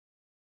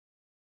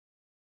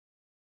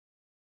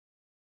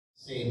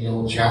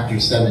Samuel chapter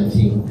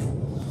 17.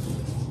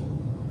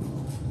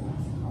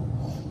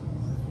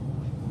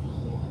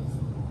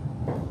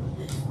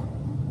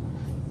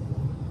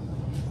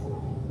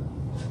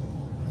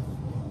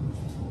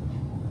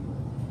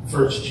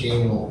 First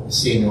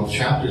Samuel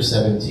chapter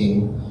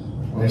 17.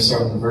 I'm going to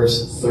start in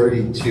verse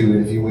 32.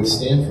 And if you would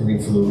stand for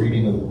me for the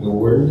reading of the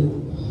word.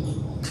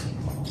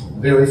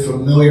 Very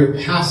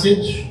familiar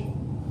passage.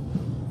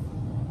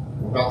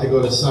 We're about to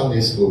go to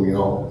Sunday school,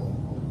 y'all.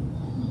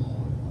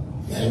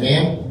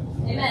 Amen?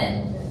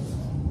 Amen.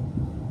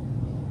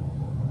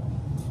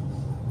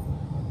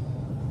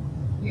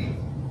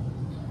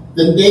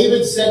 Then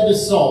David said to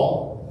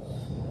Saul,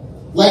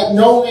 "Let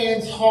no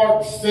man's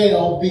heart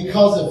fail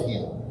because of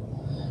him.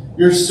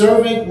 Your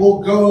servant will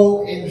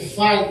go and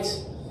fight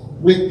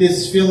with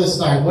this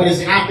Philistine." What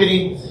is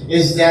happening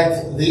is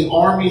that the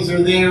armies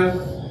are there.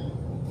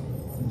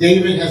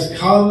 David has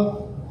come.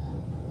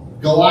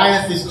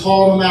 Goliath is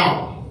calling him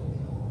out.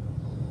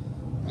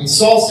 And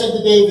Saul said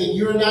to David,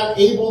 "You are not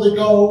able to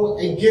go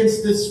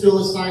against this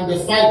Philistine to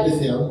fight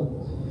with him,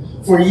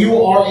 for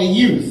you are a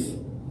youth,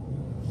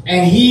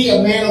 and he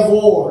a man of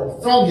war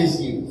from his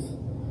youth."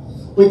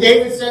 But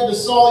David said to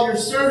Saul, "Your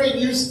servant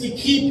used to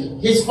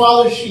keep his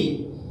father's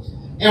sheep,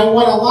 and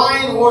when a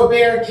lion or a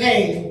bear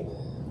came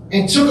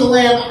and took a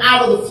lamb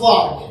out of the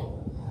flock,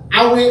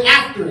 I went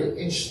after it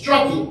and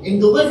struck it and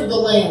delivered the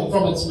lamb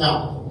from its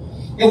mouth.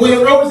 And when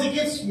it rose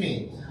against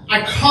me,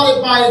 I caught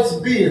it by its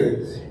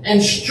beard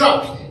and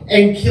struck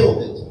and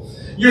killed it.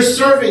 Your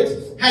servant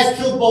has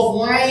killed both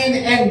lion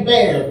and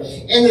bear,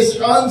 and this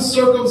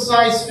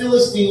uncircumcised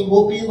Philistine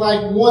will be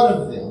like one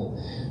of them,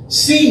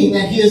 seeing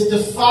that he has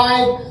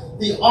defied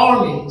the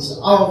armies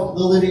of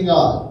the living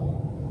God."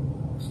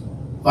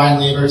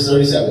 Finally, verse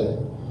 37.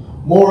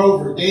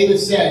 "Moreover, David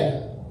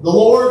said, the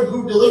Lord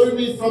who delivered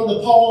me from the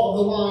paw of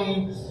the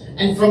lion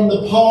and from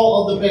the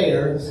paw of the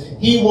bear,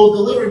 he will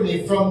deliver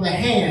me from the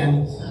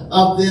hand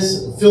of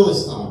this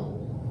Philistine."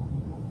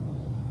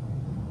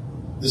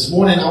 This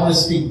morning, I want to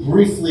speak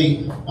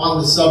briefly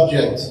on the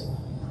subject,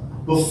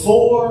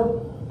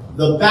 before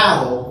the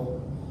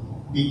battle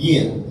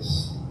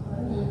begins.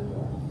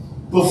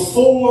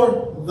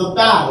 Before the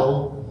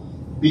battle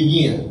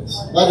begins.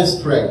 Let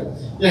us pray.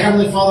 Dear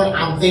Heavenly Father,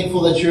 I'm thankful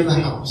that you're in the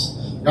house.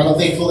 God, I'm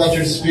thankful that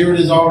your spirit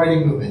is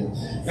already moving.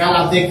 God,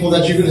 I'm thankful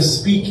that you're going to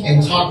speak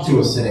and talk to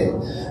us today.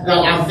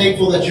 God, I'm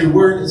thankful that your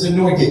word is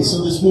anointed.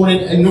 So this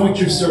morning, anoint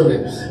your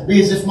servant. Be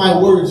as if my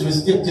words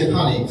was dipped in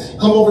honey.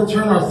 Come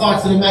overturn our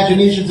thoughts and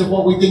imaginations of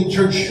what we think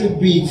church should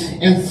be,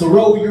 and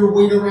throw your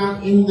weight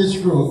around in this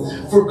room.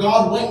 For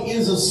God, what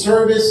is a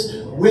service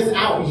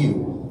without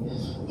you?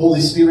 Holy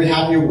Spirit,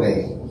 have your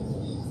way.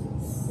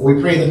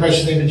 We pray in the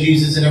precious name of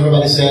Jesus, and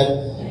everybody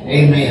said,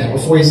 Amen.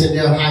 Before you sit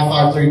down, high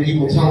five 3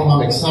 people. Tell them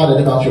I'm excited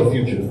about your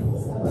future.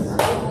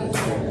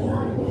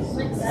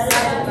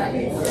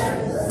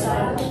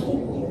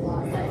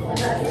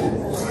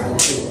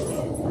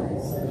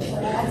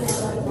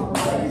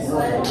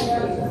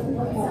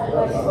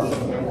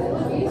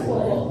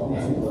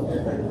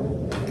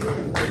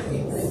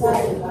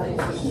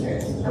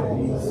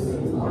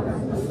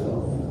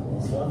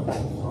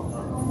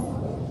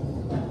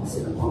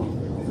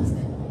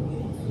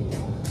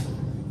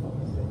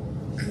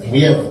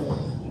 We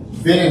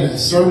have been in a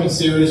sermon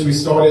series we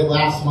started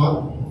last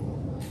month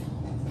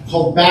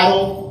called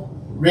Battle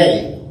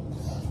Ready.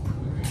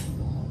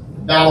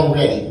 Battle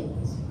Ready.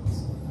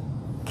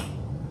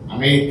 I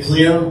made it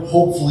clear,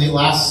 hopefully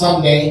last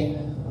Sunday,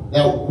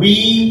 that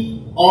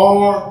we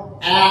are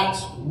at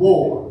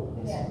war.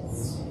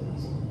 Yes.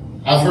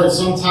 I've heard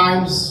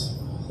sometimes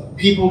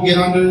people get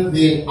under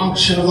the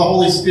unction of the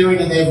Holy Spirit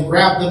and they've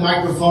grabbed the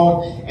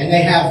microphone and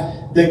they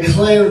have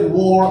declared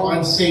war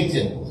on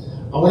Satan.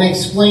 I want to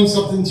explain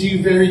something to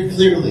you very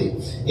clearly.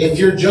 If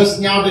you're just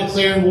now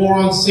declaring war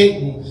on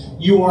Satan,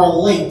 you are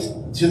late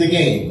to the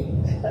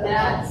game.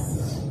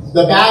 Yes.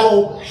 The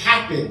battle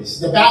happens.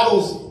 The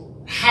battle's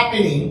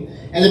happening,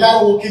 and the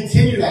battle will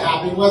continue to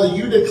happen whether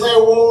you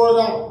declare war or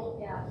not.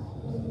 Yeah.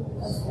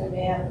 That's good,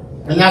 man.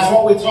 And that's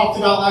what we talked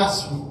about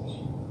last week.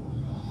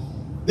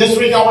 This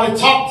week I want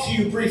to talk to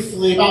you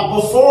briefly about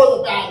before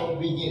the battle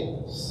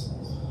begins.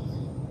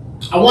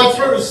 I once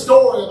heard a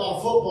story about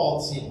a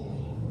football team.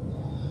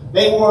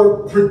 They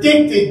were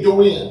predicted to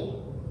win,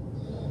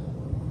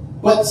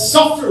 but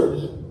suffered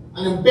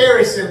an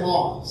embarrassing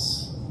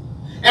loss.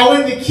 And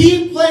when the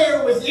key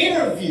player was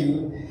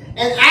interviewed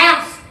and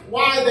asked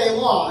why they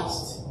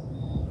lost,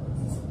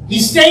 he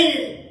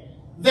stated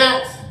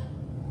that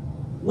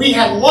we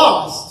had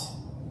lost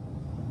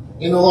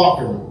in the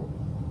locker room.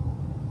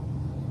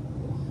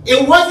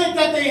 It wasn't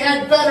that they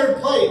had better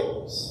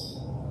players.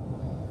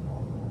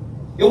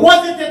 It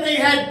wasn't that they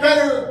had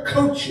better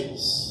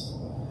coaches.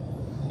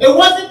 It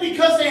wasn't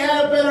because they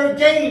had a better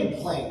game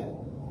plan.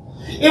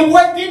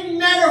 It didn't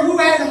matter who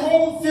had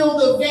home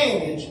field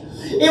advantage.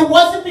 It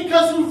wasn't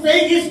because who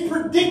Vegas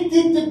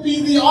predicted to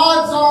be the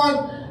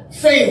odds-on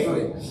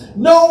favorite.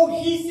 No,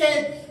 he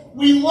said,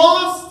 we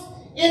lost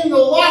in the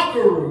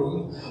locker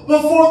room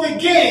before the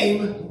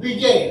game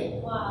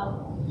began.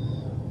 Wow.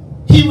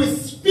 He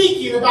was speaking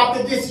speaking about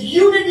the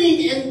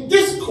disunity and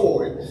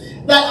discord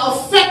that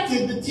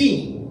affected the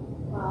team.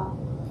 Wow.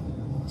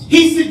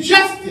 He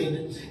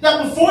suggested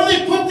that before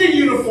they put their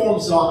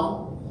uniforms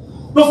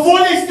on, before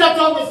they stepped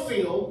on the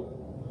field,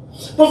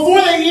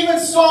 before they even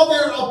saw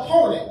their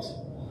opponent,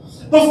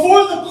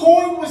 before the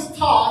coin was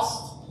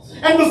tossed,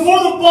 and before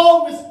the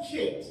ball was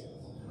kicked,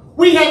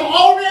 we had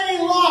already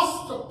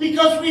lost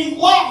because we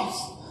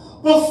lost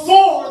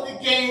before the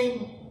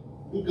game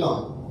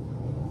begun.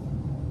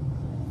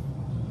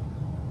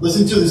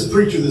 Listen to this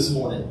preacher this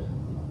morning.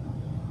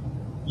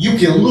 You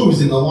can lose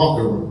in the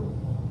locker room.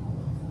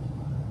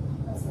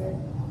 That's good.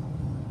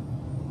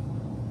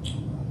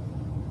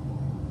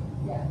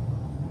 Yeah.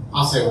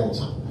 I'll say it one more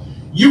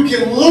time. You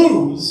can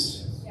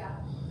lose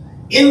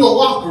in the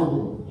locker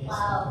room.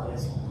 Wow.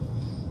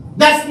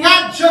 That's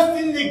not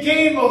just in the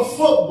game of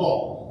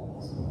football.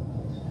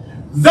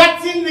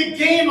 That's in the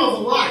game of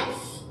life.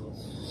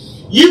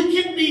 You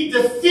can be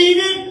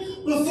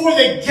defeated before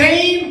the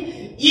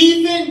game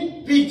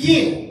even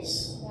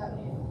begins.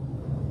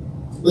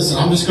 Listen,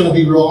 I'm just going to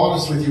be real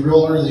honest with you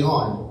real early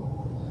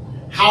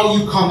on. How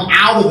you come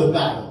out of the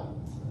battle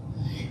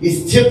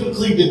is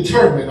typically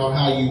determined on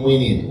how you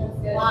win in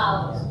it.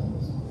 Wow.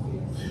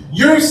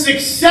 Your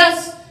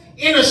success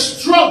in a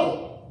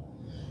struggle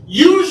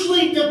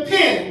usually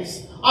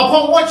depends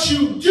upon what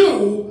you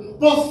do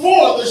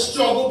before the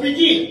struggle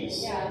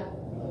begins. Yeah.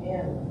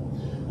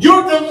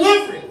 Your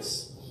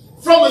deliverance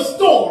from a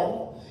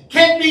storm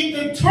can be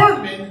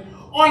determined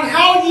on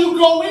how you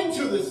go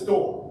into the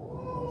storm.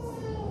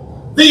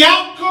 The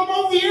outcome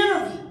of the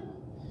interview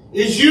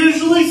is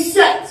usually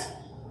set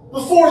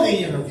before the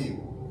interview.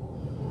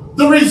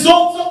 The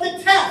results of the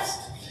test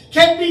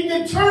can be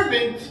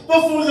determined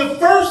before the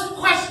first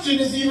question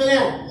is even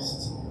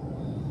asked.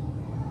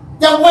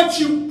 That what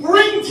you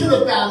bring to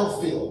the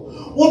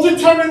battlefield will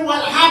determine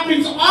what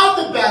happens on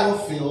the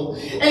battlefield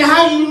and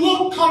how you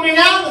look coming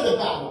out of the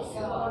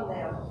battlefield. Come on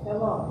now.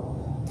 Come on.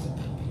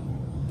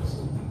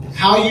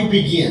 How you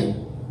begin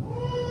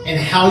and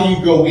how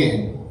you go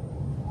in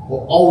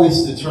will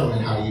always determine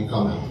how you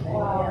come out.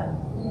 Wow.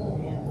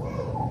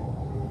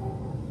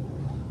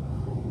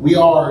 We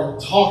are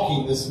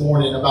talking this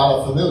morning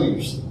about a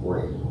familiar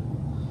story.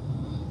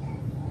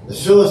 The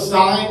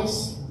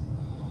Philistines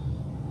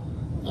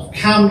have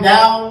come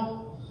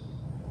down.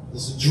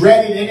 This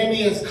dreaded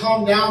enemy has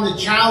come down to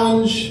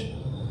challenge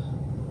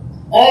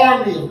the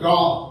army of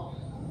God.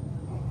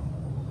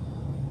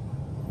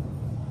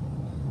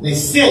 They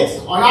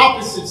sit on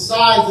opposite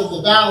sides of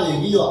the valley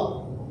of Elah.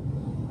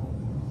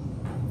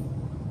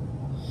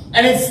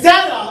 And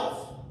instead of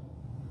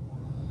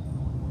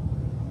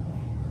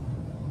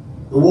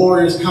the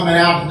warriors coming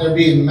out and there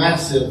being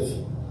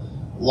massive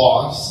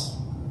loss,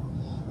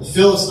 the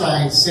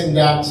Philistines send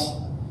out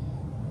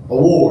a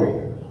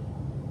warrior,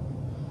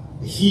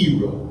 a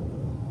hero,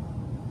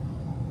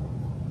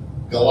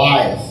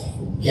 Goliath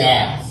from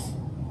Gath.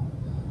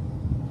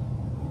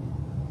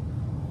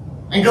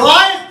 And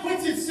Goliath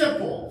puts it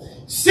simple.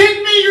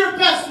 Send me your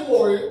best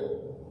warrior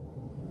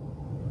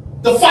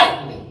to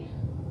fight me.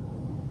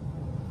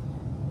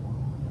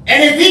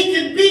 And if he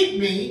can beat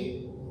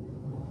me,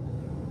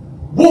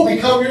 we'll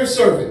become your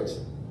servant.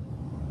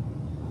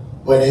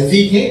 But if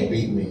he can't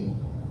beat me,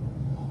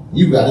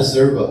 you got to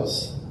serve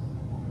us.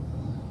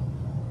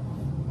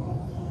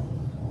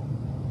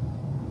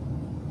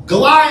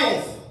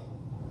 Goliath,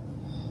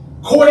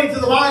 according to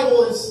the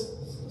Bible, is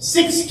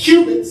 6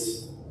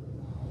 cubits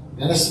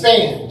and a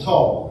span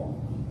tall.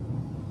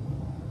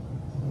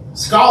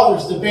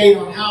 Scholars debate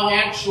on how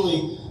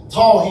actually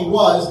tall he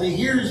was, but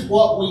here's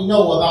what we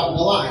know about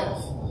Goliath.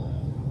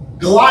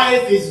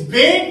 Goliath is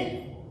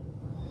big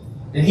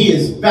and he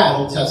is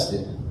battle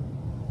tested.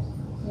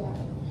 Yeah.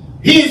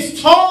 He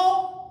is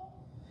tall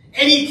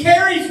and he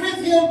carries with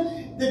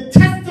him the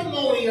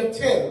testimony of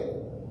terror.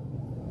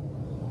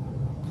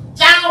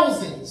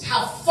 Thousands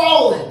have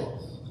fallen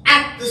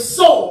at the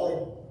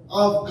sword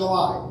of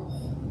Goliath.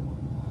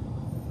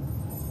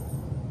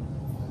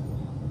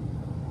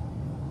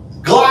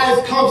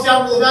 Goliath comes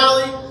down to the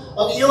valley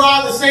of Elah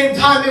at the same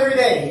time every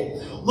day,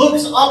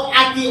 looks up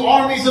at the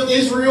armies of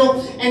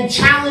Israel and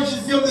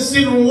challenges them to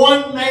send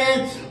one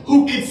man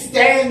who can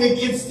stand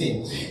against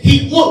him.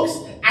 He looks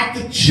at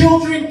the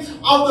children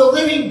of the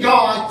living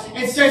God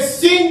and says,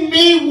 send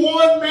me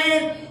one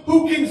man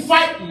who can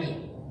fight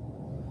me.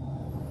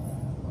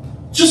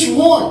 Just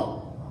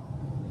one.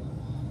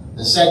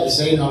 And sad to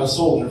say, not a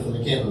soldier from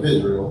the camp of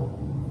Israel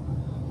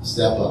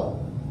step up.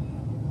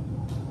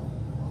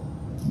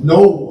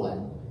 No one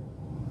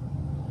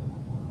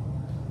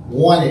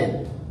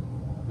wanted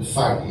to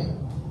fight him.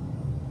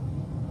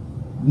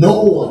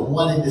 No one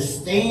wanted to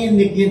stand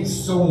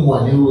against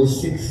someone who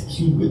was 6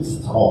 cubits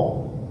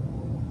tall.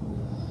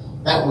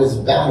 That was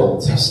battle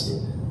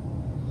tested.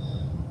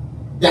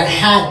 That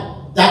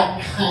had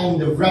that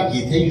kind of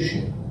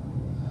reputation.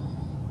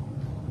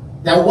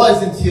 That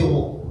was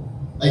until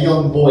a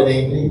young boy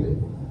named David.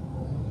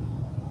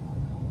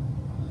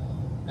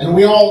 And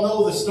we all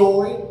know the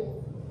story.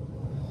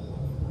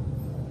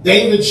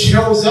 David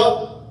shows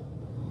up,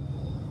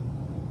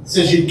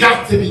 says, you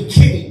got to be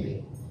kidding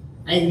me.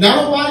 Ain't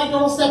nobody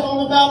going to step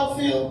on the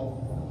battlefield?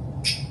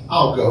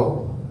 I'll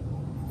go.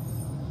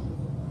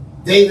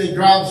 David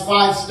grabs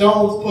 5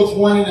 stones, puts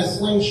one in a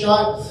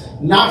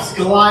slingshot, knocks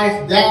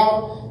Goliath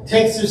down,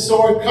 takes his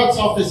sword, cuts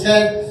off his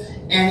head,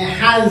 and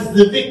has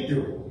the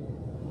victory.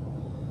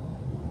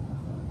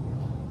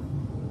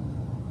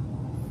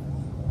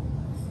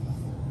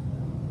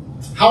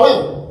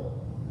 However,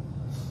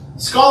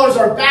 scholars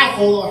are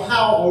baffled on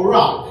how a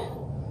rock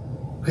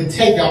could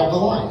take out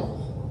Goliath.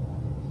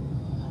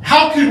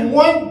 How could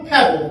one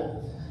pebble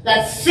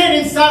that fit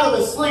inside of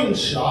a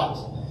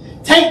slingshot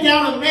take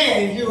down a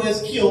man who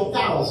has killed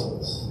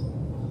thousands?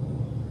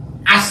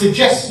 I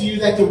suggest to you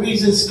that the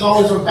reason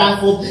scholars are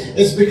baffled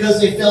is because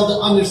they fail to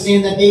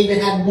understand that David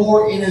had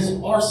more in his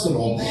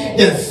arsenal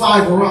than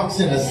 5 rocks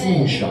in a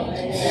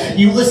slingshot.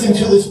 You listen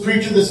to this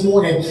preacher this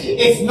morning.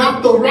 It's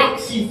not the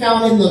rocks he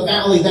found in the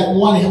valley that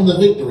won him the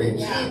victory,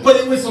 but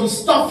it was some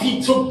stuff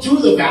he took to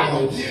the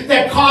valley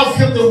that caused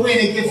him to win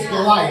against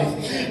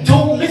Goliath.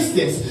 Don't miss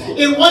this.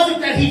 It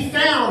wasn't what he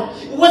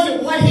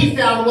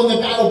found when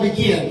the battle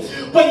began,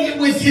 but it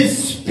was his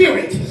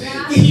spirit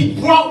that he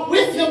brought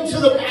with him to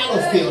the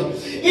battlefield.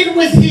 It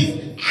was his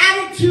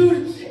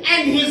attitude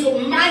and his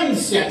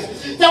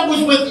mindset that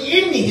was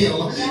within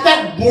him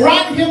that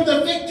brought him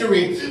the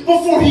victory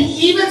before he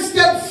even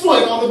stepped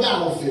foot on the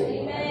battlefield.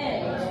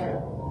 Amen.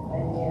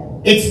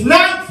 It's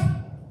not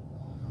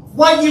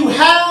what you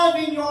have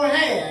in your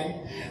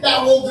hand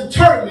that will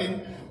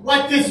determine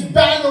what this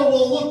battle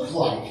will look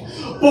like,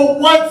 but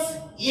what's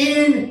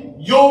in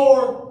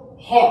your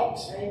heart.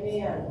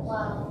 Amen.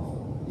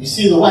 Wow. You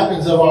see, the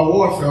weapons of our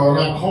warfare are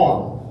not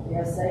carnal.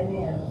 Yes,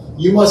 amen.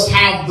 You must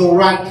have the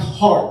right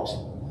heart.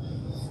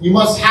 You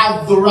must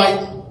have the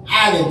right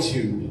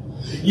attitude.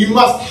 You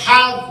must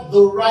have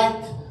the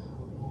right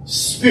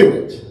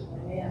spirit.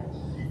 Amen.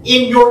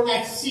 In your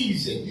next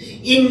season,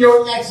 in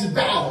your next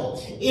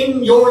battle,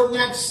 in your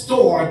next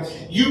storm,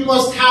 you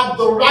must have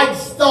the right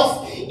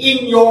stuff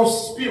in your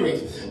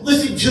spirit.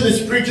 Listen to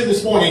this preacher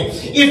this morning.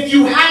 If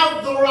you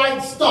have the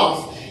right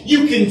stuff,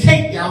 you can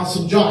take down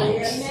some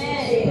giants.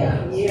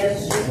 Amen.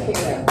 Yes, you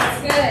can.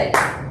 That's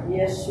good.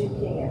 Yes, you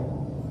can.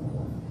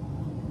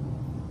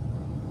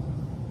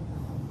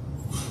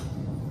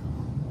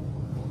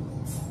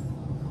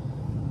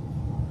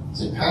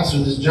 Say, Pastor,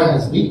 this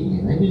giant's beating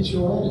me. Maybe it's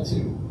your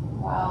attitude.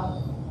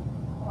 Wow.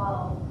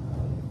 Wow.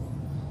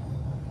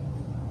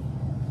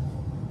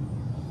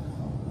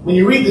 When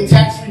you read the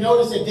text, we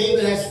notice that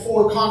David has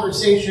 4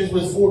 conversations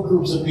with 4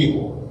 groups of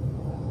people.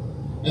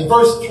 In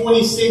verse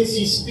 26,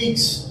 he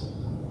speaks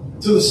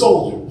to the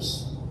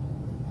soldiers.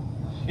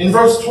 In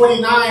verse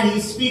 29, he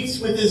speaks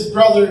with his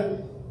brother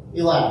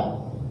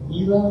Eliab.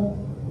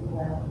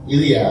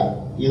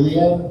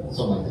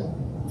 Something like that.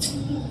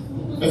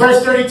 In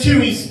verse 32,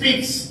 he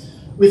speaks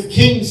with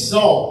King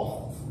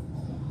Saul.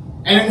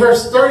 And in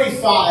verse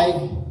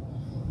 35,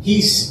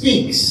 he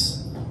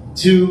speaks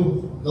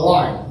to the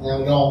lion.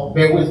 Now, y'all,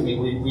 bear with me.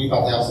 We're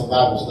about to have some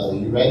Bible study.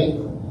 You ready?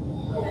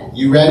 Amen.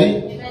 You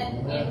ready?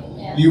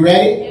 Amen. You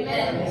ready?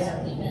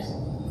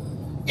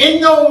 Amen.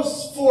 In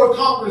those 4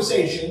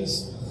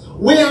 conversations,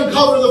 we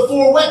uncover the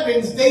 4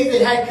 weapons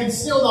David had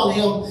concealed on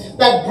him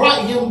that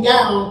brought him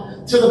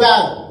down to the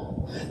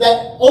battle,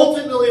 that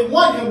ultimately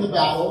won him the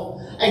battle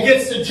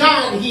against the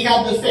giant he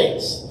had to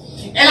face.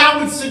 And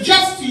I would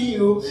suggest to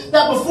you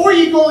that before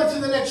you go into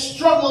the next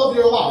struggle of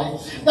your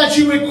life, that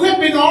you equip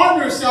and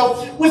arm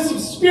yourself with some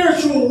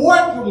spiritual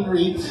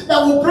weaponry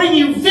that will bring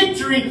you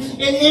victory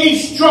in any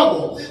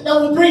struggle, that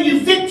will bring you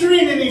victory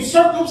in any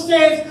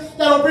circumstance,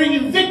 that will bring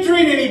you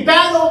victory in any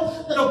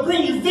battle, that will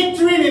bring you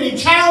victory in any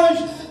challenge,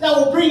 that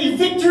will bring you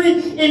victory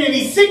in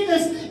any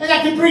sickness, and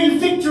that can bring you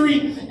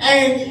victory in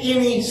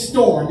any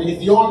storm. And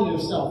if you arm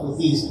yourself with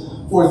these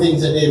 4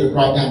 things that David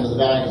brought down to the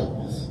battle,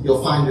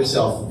 you'll find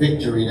yourself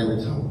victory in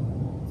every time.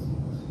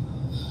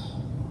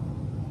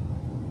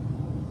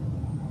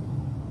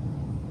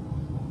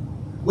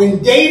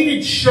 When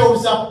David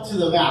shows up to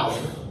the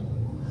valley,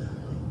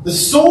 the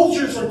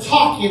soldiers are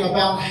talking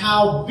about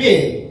how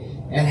big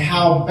and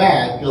how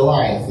bad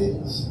Goliath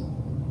is.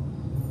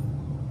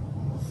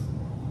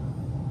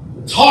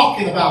 They're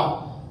talking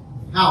about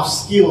how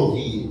skilled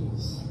he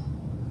is.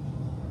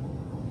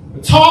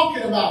 They're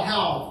talking about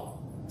how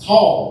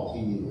tall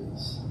he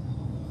is.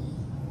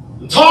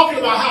 They're talking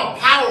about how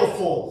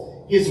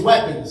powerful his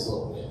weapons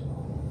look.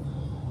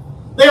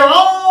 They're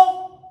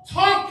all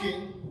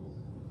talking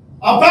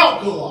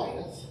about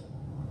Goliath.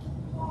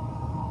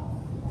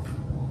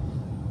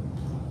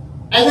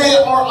 And they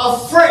are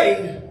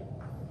afraid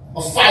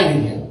of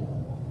fighting him.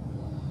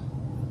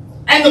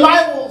 And the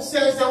Bible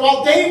says that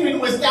while David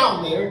was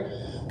down there,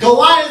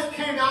 Goliath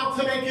came out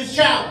to make his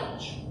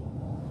challenge.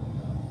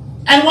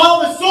 And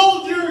while the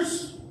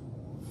soldiers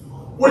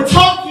were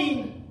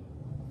talking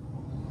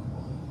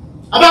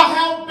about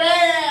how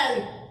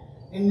bad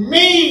and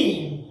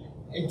mean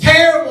and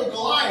terrible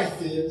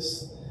Goliath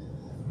is,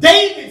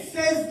 David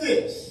says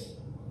this: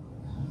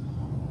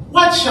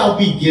 "What shall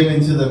be given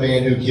to the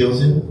man who kills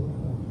him?"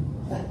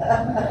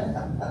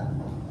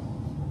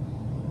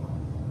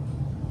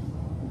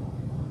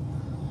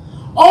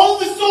 All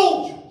the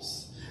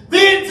soldiers,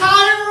 the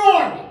entire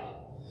army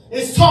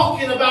is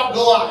talking about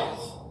Goliath.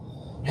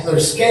 And they're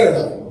scared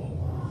of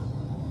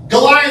him.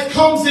 Goliath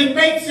comes and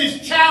makes his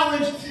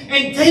challenge,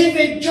 and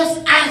David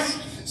just asks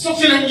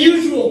such an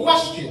unusual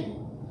question.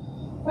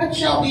 What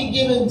shall be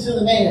given to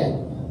the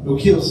man who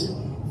kills him?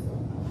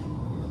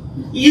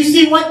 You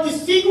see, what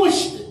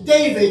distinguished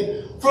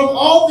David from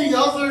all the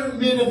other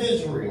men of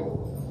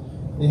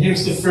Israel, and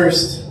here's the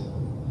first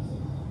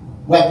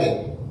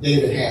weapon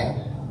David had.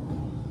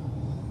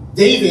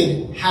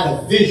 David had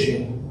a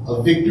vision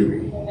of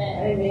victory.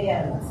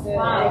 Amen. That's good.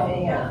 Wow.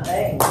 Amen.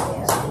 Amen.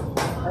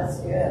 That's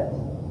good.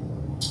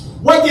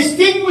 What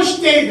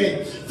distinguished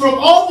David from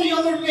all the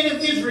other men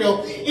of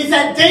Israel is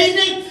that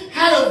David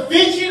had a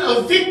vision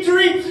of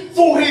victory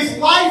for his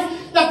life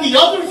that the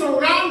others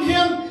around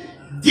him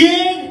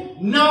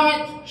did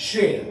not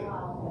share.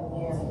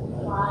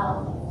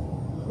 Wow.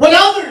 When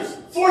others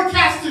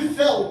forecasted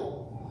failure,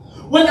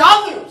 when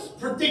others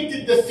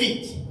predicted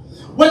defeat,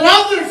 when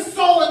others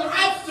saw an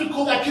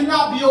obstacle that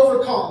cannot be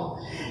overcome,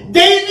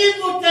 David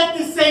looked at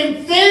the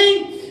same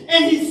thing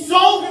and he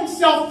saw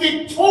himself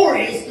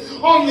victorious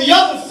on the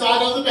other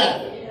side of the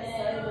battle.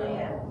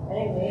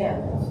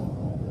 Amen.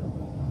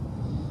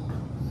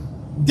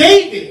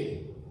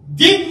 David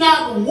did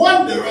not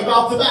wonder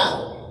about the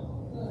battle.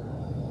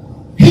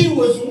 He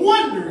was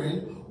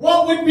wondering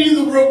what would be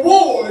the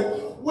reward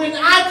when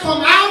I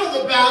come out of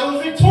the battle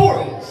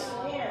victorious.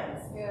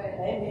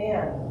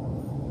 Amen.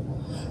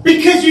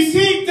 Because you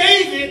see,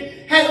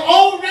 David had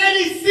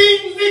already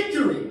seen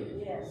victory.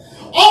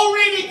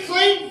 Already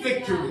claimed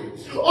victory.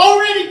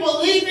 Already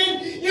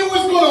believing it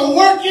was going to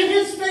work in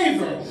his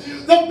favor.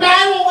 The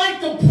battle like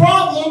the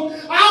problem.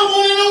 I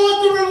want to know what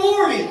the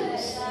reward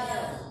is.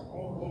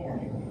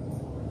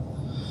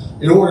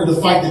 In order to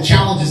fight the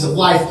challenges of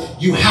life,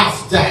 you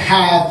have to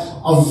have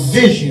a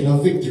vision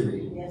of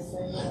victory.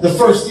 The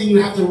first thing you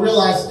have to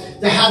realize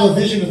to have a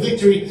vision of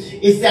victory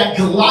is that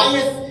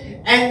Goliath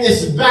and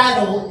this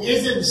battle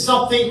isn't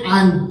something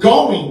I'm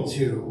going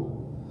to.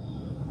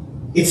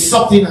 It's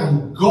something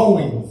I'm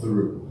going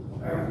through.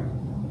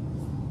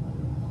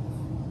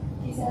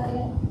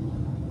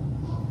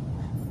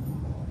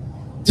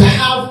 To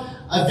have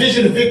a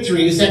vision of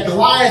victory is that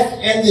Goliath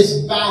and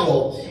this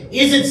battle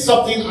isn't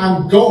something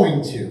I'm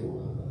going to.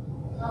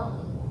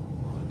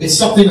 It's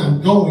something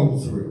I'm going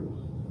through.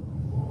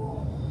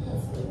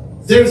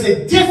 There's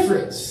a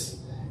difference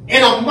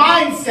in a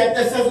mindset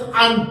that says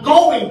I'm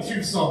going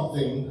to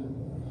something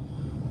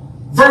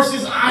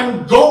versus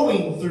I'm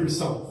going through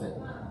something.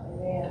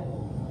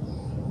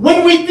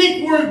 When we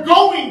think we're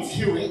going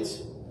to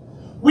it,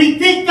 we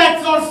think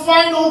that's our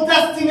final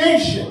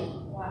destination.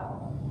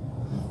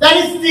 That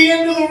it's the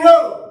end of the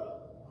road.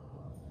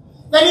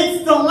 That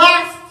it's the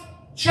last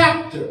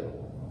chapter.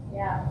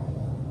 Yeah.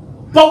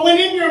 But when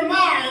in your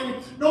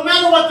mind, no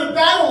matter what the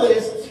battle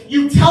is,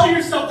 you tell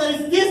yourself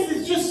that this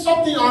is just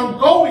something I'm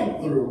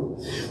going through,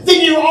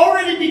 then you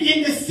already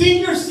begin to see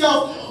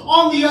yourself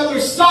on the other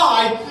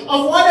side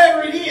of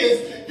whatever it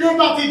is you're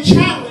about to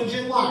challenge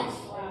in life.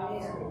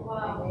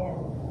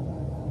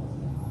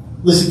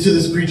 Listen to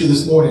this preacher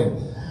this morning.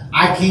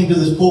 I came to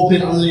this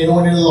pulpit under the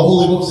anointing of the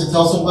Holy Ghost to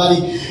tell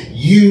somebody,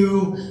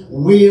 you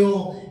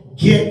will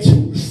get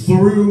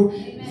through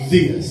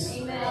this.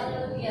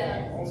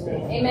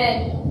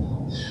 Amen.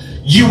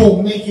 You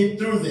will make it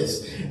through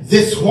this.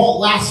 This won't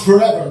last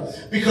forever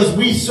because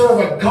we serve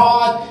a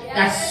God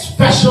that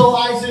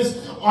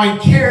specializes on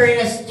carrying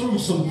us through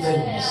some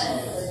things.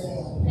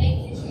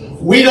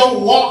 We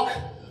don't walk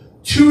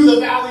to the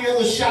valley of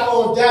the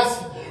shadow of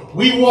death.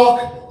 We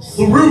walk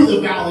through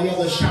the valley of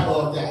the shadow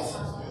of death.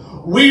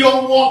 We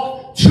don't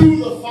walk to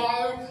the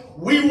fire.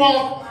 We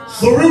walk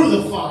through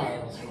the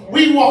fire.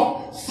 We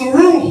walk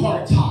through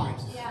hard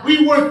times.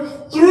 We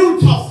work through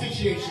tough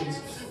situations.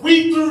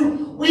 We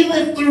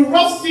live through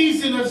rough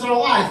seasons in our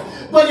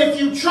life. But if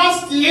you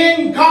trust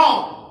in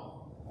God,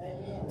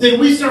 then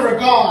we serve a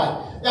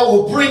God that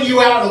will bring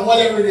you out of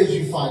whatever it is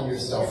you find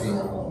yourself in.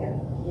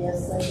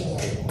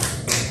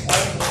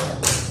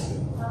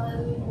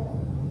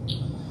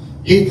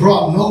 He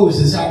brought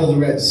Moses out of the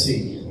Red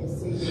Sea.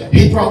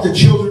 He brought the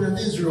children of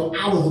Israel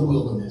out of the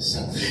wilderness.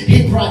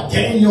 He brought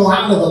Daniel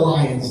out of the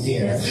lion's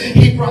den.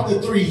 He brought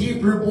the 3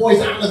 Hebrew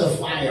boys out of the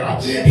fire.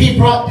 He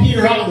brought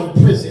Peter out of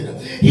prison.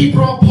 He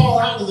brought Paul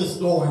out of the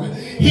storm.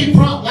 He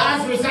brought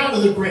Lazarus out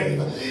of the grave.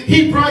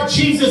 He brought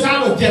Jesus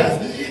out of death.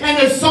 And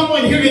there's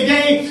someone here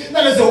today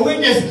that is a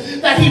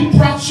witness that he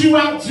brought you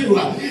out to.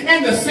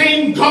 And the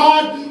same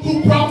God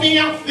who brought me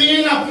out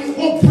then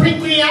will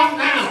bring me out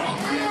now.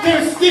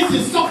 This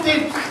is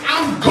something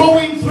I'm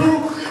going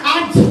through.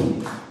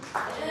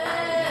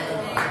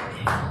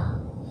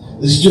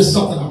 This is just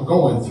something I'm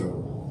going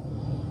through.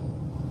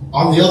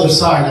 On the other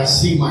side, I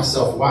see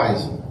myself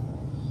wiser.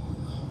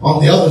 On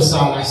the other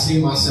side, I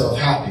see myself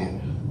happier.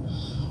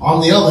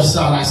 On the other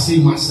side, I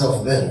see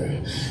myself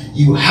better.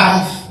 You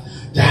have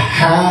to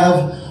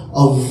have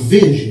a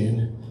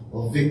vision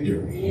of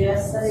victory.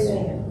 Yes,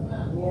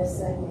 amen. Yes,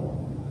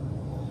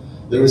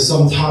 amen. There are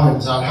some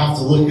times I'd have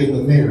to look in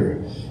the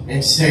mirror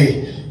and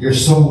say you're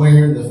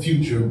somewhere in the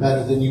future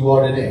better than you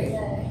are today.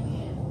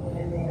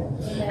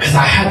 Because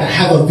I had to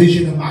have a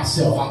vision of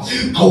myself.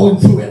 I'm going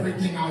through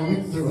everything I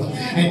went through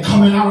and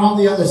coming out on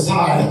the other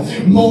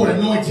side more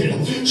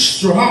anointed,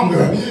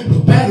 stronger,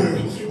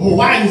 better,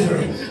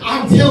 wiser.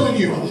 I'm telling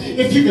you,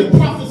 if you can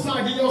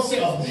prophesy to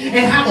yourself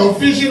and have a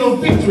vision of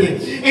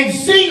victory and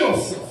see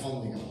yourself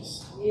on the other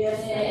side. Yes,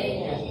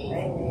 amen.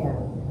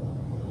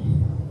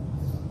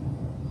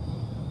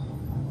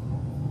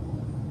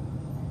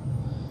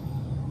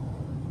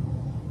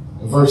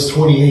 In verse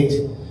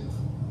 28,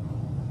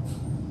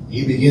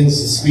 he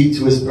begins to speak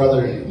to his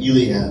brother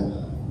Eliab.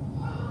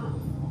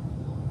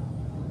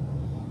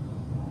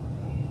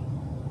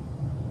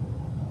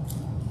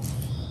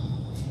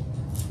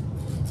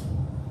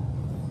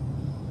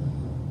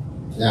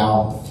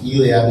 Now,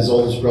 Eliab, his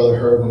oldest brother,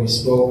 heard when he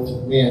spoke to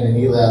men, and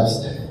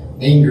Eliab's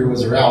anger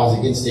was aroused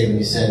against David.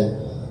 He said,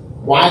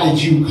 "Why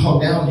did you come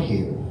down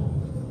here?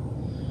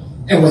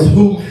 And with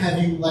whom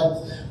have you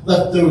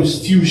left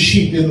those few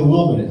sheep in the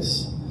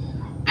wilderness?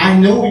 I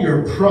know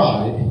your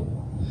pride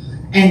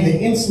and the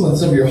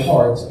insolence of your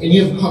heart, and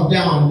you have come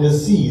down to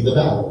see the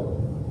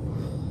battle."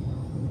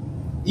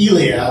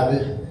 Eliab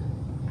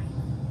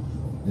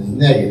is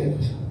negative.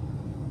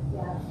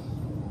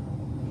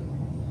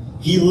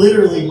 He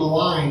literally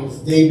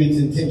maligns David's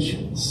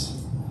intentions.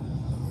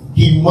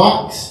 He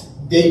mocks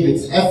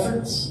David's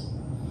efforts.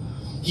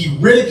 He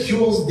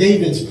ridicules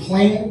David's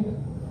plan.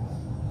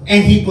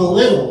 And he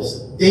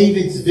belittles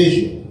David's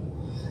vision.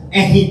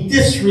 And he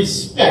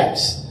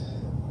disrespects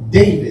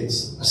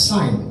David's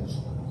assignment.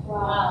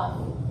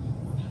 Wow.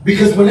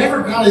 Because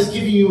whenever God is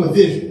giving you a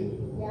vision,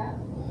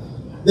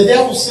 the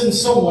devil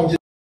sends someone to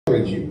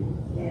discourage you.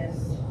 Yes.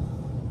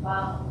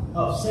 Wow.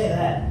 Oh, say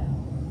that.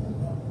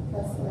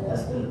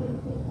 That's good.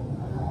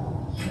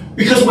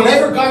 Because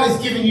whenever God is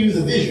giving you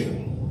the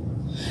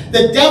vision,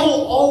 the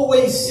devil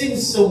always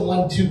sends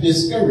someone to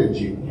discourage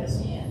you. Yes,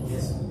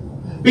 yes.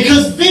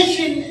 Because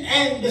vision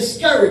and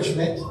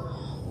discouragement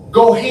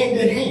go hand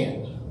in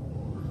hand.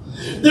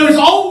 There's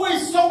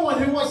always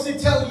someone who wants to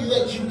tell you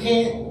that you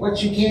can't,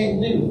 what you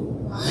can't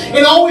do.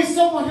 And always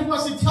someone who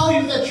wants to tell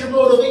you that your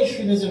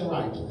motivation isn't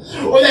right.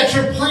 Or that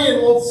your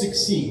plan won't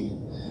succeed.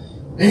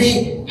 And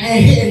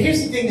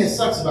here's the thing that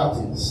sucks about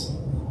this.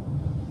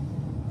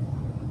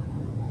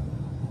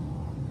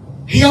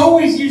 He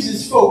always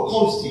uses folk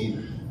close to you.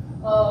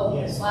 Oh,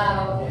 Yes.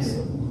 wow. Yes.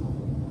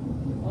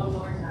 One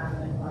more time.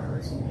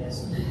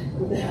 Yes.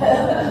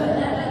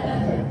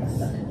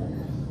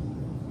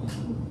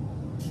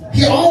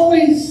 He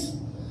always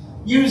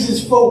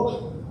uses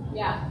folk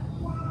Yeah.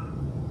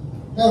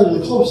 that are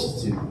the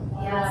closest to you.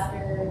 Yeah.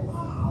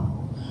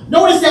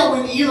 Notice that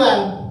when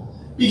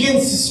Eliab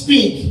begins to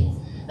speak,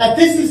 that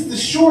this is the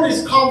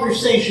shortest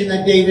conversation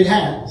that David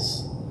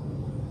has.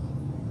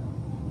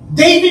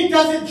 David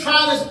doesn't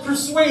try to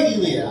persuade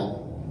Eliab.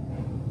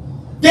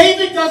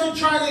 David doesn't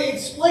try to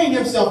explain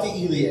himself to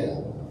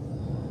Eliab.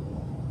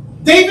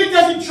 David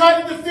doesn't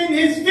try to defend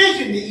his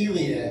vision to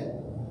Eliab.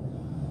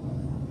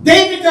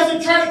 David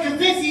doesn't try to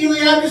convince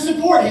Eliab to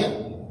support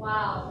him.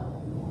 Wow.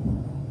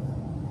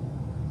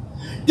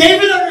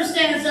 David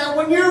understands that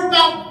when you're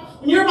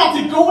about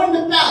to go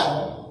into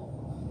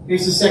battle,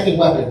 here's the second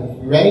weapon.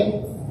 You ready?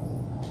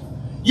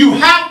 You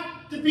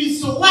have to be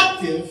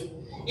selective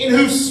in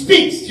who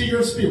speaks to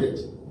your spirit.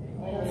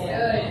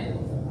 Good.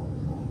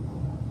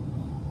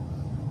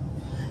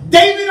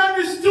 David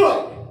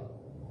understood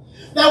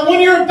that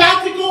when you're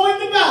about to go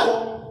into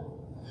battle,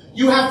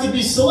 you have to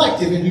be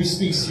selective in who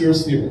speaks to your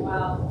spirit.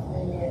 Wow.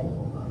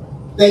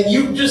 That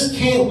you just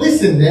can't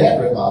listen to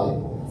everybody.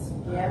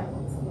 Yeah.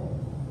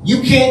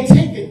 You can't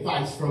take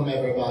advice from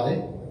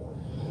everybody.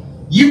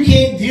 You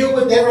can't deal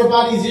with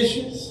everybody's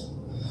issues.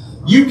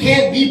 You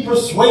can't be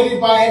persuaded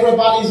by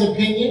everybody's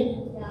opinion.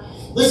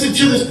 Listen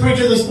to this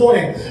preacher this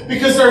morning,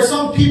 because there are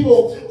some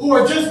people who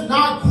are just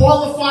not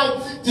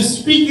qualified to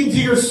speak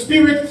into your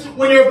spirit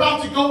when you're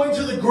about to go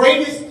into the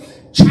greatest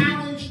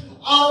challenge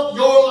of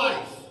your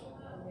life.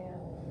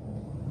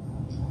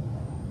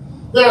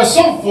 There are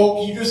some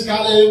folk you just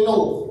gotta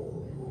ignore.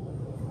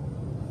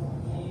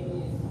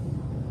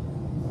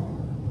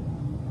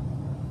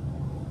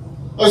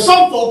 There's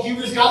some folk you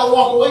just gotta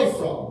walk away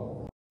from.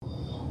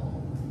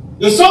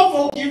 There's some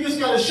folk you just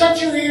gotta shut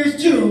your ears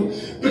to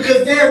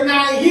because they're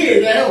not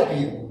here to help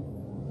you.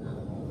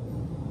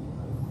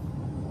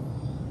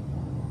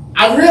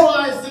 I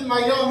realized in my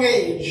young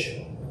age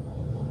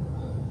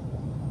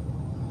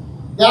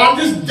that I'm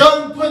just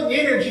done putting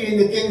energy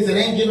into things that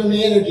ain't giving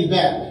me energy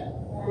back.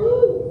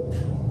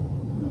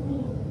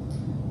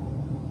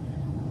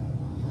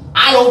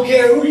 I don't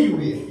care who you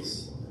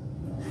is.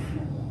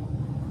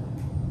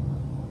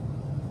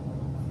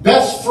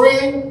 Best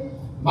friend,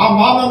 my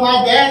mama,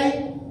 my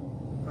daddy,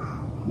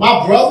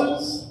 my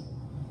brothers,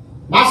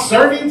 my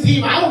serving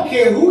team, I don't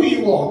care who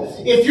you are.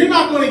 If you're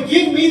not going to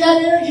give me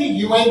that energy,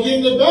 you ain't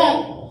getting it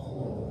back.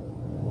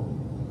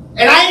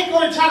 And I ain't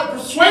going to try to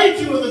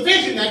persuade you of the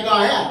vision that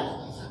God has.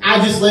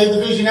 I just laid the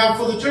vision out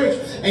for the church,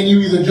 and you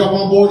either jump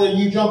on board or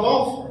you jump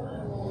off.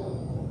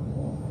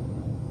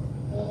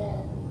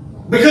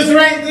 Because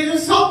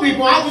there's some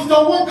people I just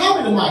don't want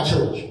coming to my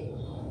church.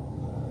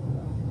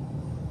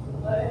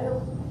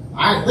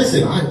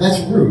 That's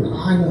rude.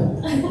 I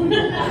know.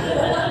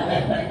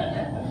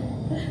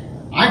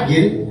 I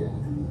get it.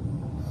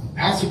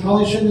 Pastor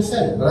probably shouldn't have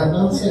said it, but I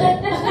don't say it.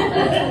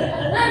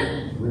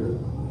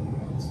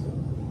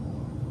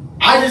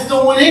 I just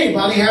don't want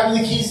anybody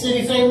having the Key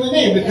City family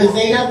name because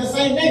they have the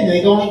same name.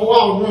 They're going to go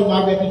out and ruin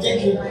my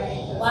reputation.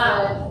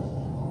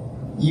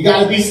 Wow. You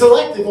got to be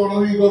selective on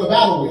who you go to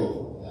battle with.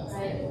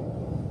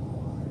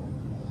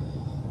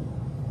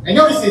 And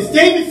notice this.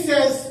 David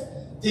says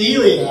to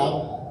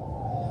Eliab,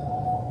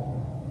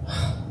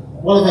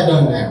 what have I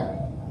done now?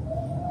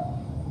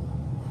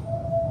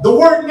 The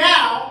word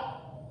now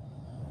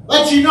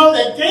lets you know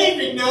that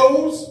David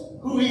knows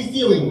who he's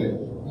dealing with.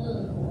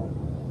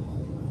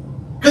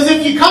 Because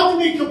if you come to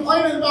me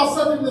complaining about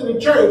something in the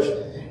church,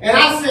 and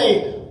I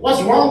say,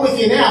 what's wrong with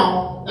you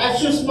now? That's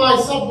just my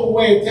simple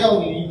way of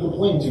telling you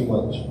complain too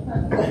much.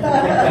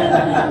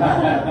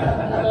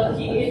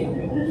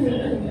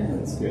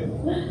 That's good.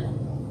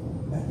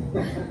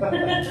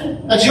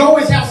 That you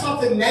always have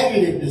something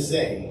negative to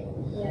say.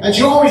 That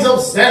you're always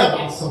upset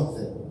about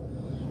something.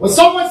 When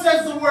someone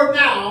says the word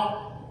now,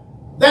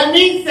 that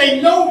means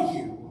they know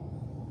you.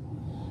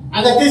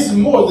 And that this is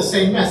more the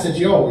same message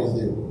you always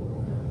do.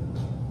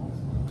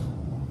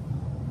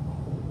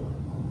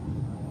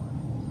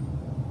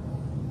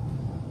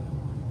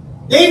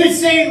 David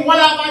saying, what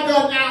have I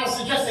done now,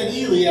 suggests that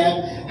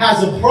Eliab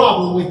has a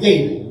problem with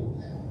David.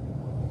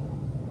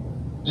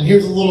 And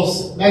here's a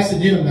little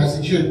message in a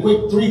message. Here,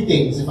 quick 3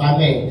 things, if I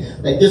may,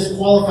 that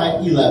disqualify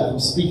Eliab from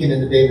speaking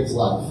into David's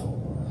life.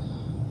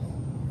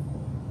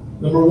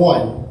 Number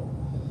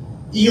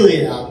 1,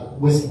 Eliab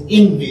was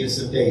envious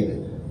of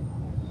David.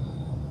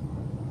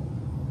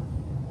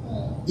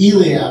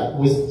 Eliab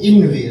was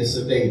envious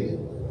of David.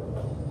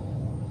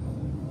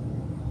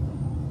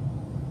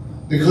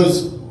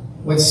 Because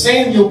when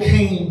Samuel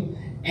came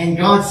and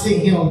God sent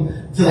him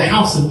to the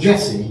house of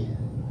Jesse,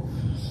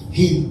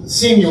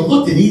 Samuel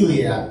looked at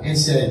Eliab and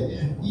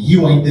said,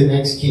 you ain't the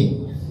next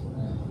king.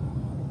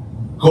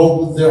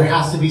 Go, there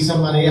has to be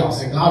somebody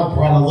else. And God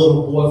brought a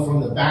little boy from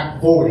the back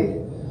 40.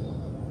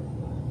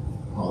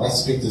 Oh, let's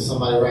speak to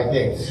somebody right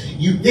there.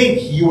 You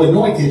think you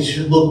anointed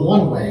should look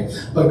one way,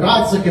 but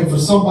God's looking for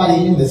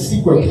somebody in the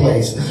secret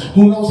place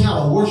who knows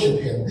how to worship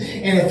him.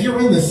 And if you're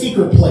in the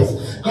secret place,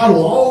 God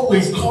will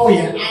always call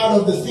you out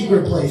of the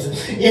secret place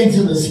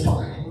into the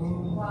spot.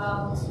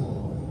 Wow.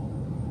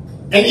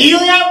 And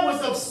Eliab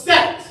was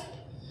upset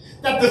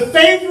that the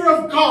favor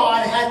of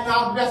God had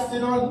not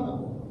rested on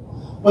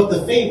him, but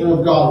the favor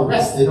of God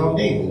rested on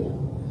David.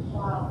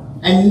 Wow.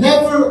 And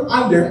never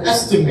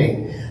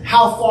underestimate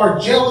how far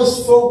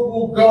jealous folk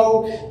will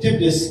go to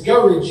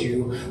discourage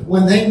you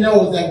when they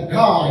know that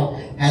God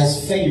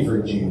has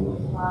favored you.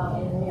 Wow.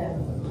 Amen.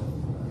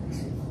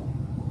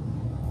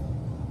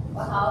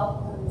 Wow.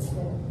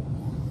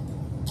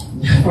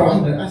 Never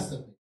underestimate.